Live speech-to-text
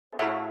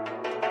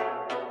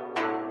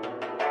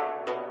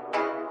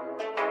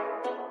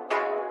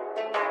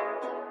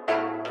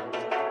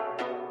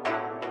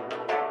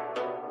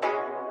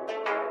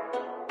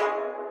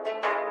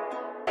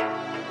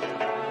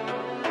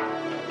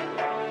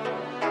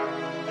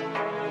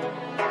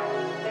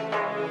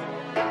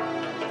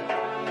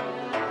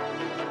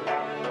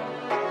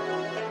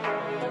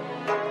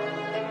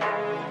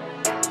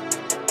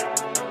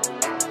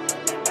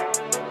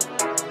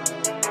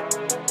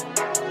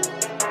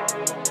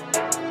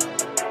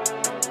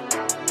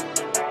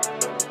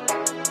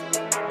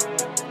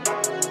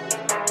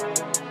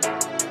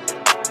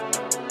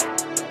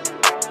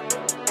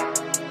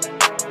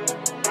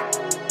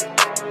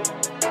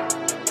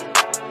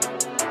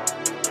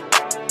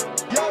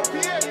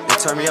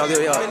turn me up, yo.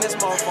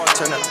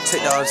 Turn up,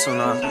 take the auto-tune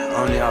off.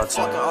 Only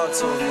auto-tune.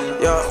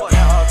 Yo. You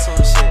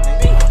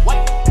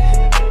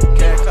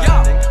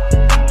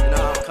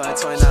know I'm coming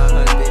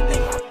 2900, big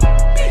nigga.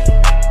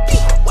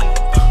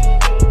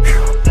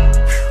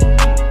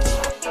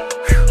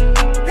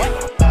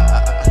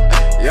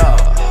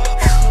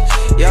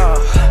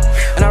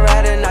 And I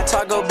ride and I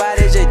talk about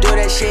it, just do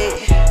that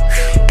shit.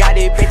 Got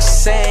these bitches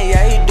saying,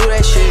 yeah, he do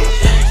that shit.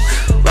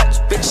 Got these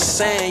bitches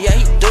saying, yeah,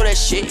 he do that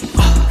shit.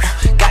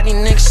 Got these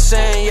niggas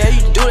saying, yeah,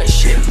 he do that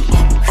shit.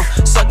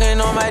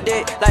 Sucking on my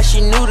dick like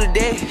she knew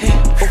today.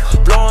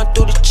 Blowing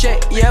through the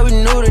check, yeah, we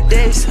knew the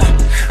days.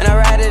 And I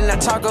ride and I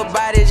talk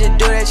about it, just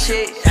do that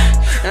shit.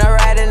 And I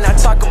ride and I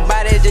talk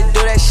about it, just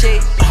do that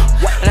shit.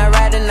 And I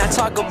ride and I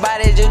talk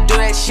about it, just do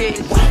that shit.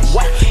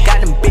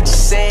 Got them bitches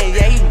saying,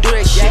 yeah, he do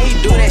that shit. Yeah,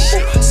 he do that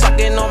shit.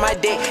 Sucking on my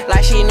dick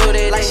like she knew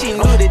that, like she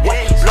knew that.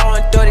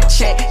 Blowing through the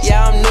check,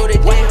 yeah, I'm new to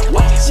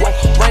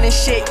that. Running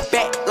shit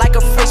back like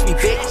a frisbee,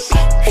 bitch.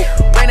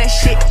 Bring that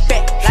shit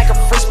back like a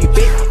frisbee,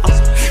 bitch.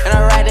 And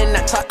I ride and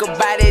I talk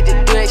about it,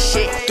 just do that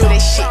shit, do that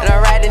shit. And I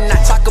ride and I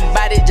talk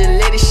about it, just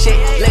let it shit,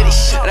 let it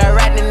shit. And I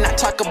ride and I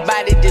talk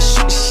about it, just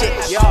shoot the shit.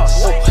 Yo,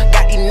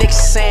 got these niggas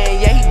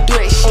saying, yeah, he do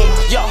that shit.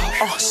 Yo,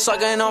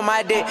 sucking on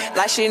my dick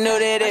like she knew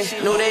that it,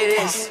 knew that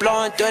it.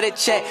 Blowing through the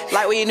check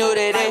like we knew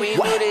that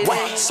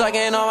it.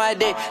 Sucking on my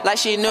dick like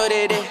she knew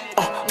that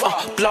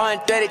it. Blowing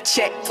through the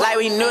check like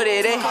we knew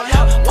that it.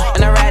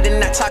 And I ride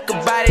and I talk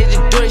about it,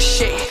 just do the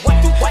shit.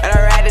 And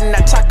I ride and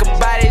I talk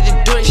about it,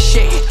 just do the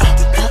shit.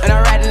 And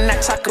I ride and I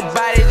talk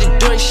about it, just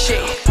do the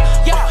shit.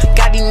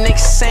 Got these niggas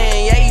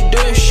saying, yeah, he do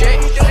this shit.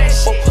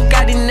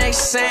 Got these niggas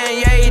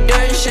saying, yeah, he do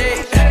this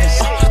shit.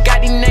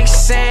 Got these niggas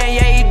saying,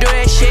 yeah, he do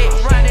that shit.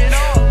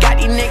 Got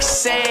these niggas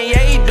saying,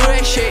 yeah, he do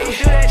that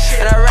shit.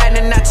 And I ride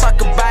and I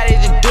talk about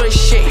it, just do the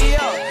shit.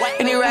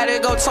 And he rather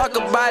go talk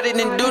about it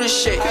than do the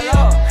shit.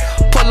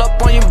 Pull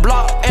up on your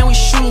block and we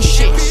shootin'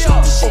 shit.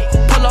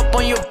 Pull up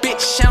on your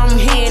bitch and I'm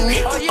hitting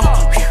it.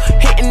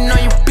 Hitting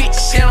on your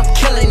bitch and I'm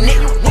killing it.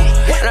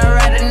 And I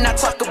ride and I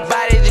talk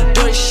about it, just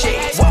do the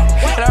shit.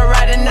 And I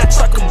ride and I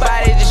talk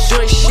about it, just do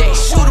the shit.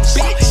 Shoot a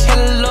bitch.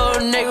 Hell a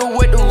little nigga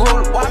with the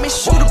ruler. Why me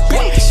shoot a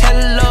bitch? Hell a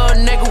little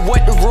nigga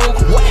with the ruler.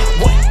 What?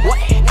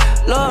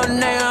 Little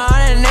nigga on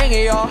that nigga,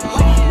 y'all.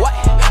 What?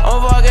 I'm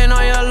fucking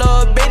on your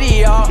little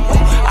bitty, y'all.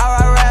 I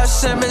ride rap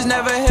Simmons,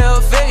 never hit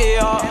a figure,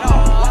 y'all.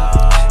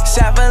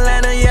 South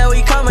Atlanta, yeah,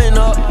 we coming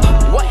up.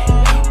 What?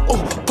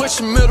 Put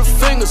your middle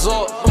fingers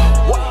up.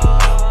 What?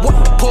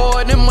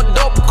 Pour it in my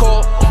double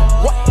cup.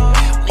 What?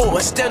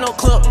 I still no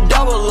clip,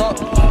 double up.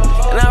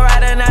 And I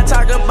ride and I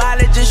talk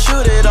about it, just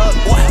shoot it up.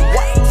 What?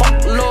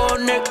 Fuck little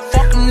nigga,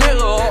 fuck a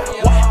nigga up.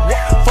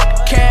 What? Fuck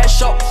the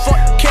cash up, fuck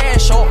the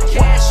cash up.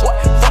 What?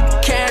 Fuck the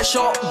cash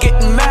up,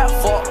 getting mad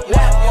for.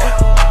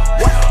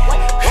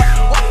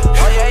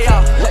 Oh yeah,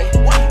 yeah.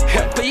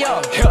 P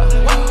up.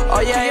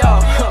 Oh yeah, yeah.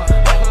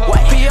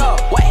 P up.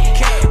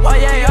 Oh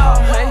yeah, yeah.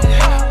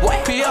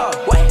 P up.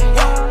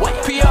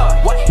 P up.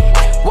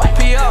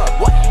 P up.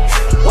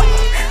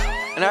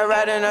 And I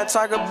ride and I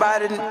talk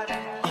about it.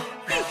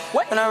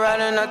 And I ride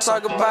and I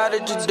talk about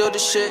it, just do the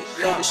shit.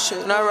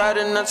 And I ride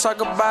and I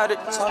talk about it.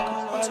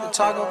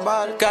 Talk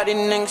about it. Got these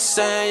niggas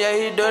saying, yeah,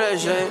 he do that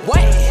shit.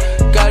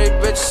 Got these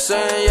bitches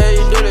saying, yeah, he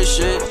do that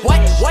shit.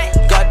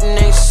 Got these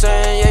niggas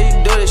saying, yeah,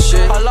 he do this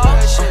shit.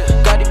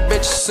 Got these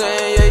bitches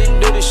saying, yeah, he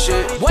do this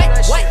shit.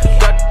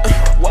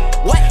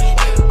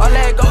 I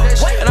let go.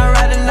 And I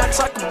ride and I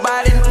talk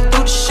about it, do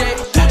the shit.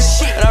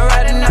 And I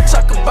ride and I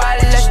talk about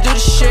it, let's do the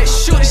shit.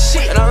 Shoot the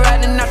shit. And I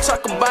ride and I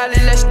talk about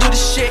it, let's do the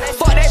shit.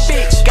 Fuck that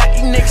bitch. Got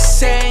these niggas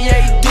saying,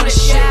 yeah, you do the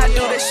shit. I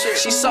do that shit.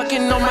 She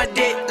sucking on my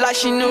dick like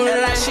she knew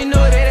that. Hit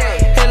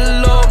a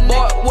little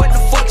boy, what the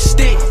fuck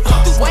stick?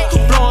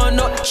 Blowing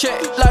up the check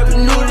like we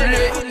knew that.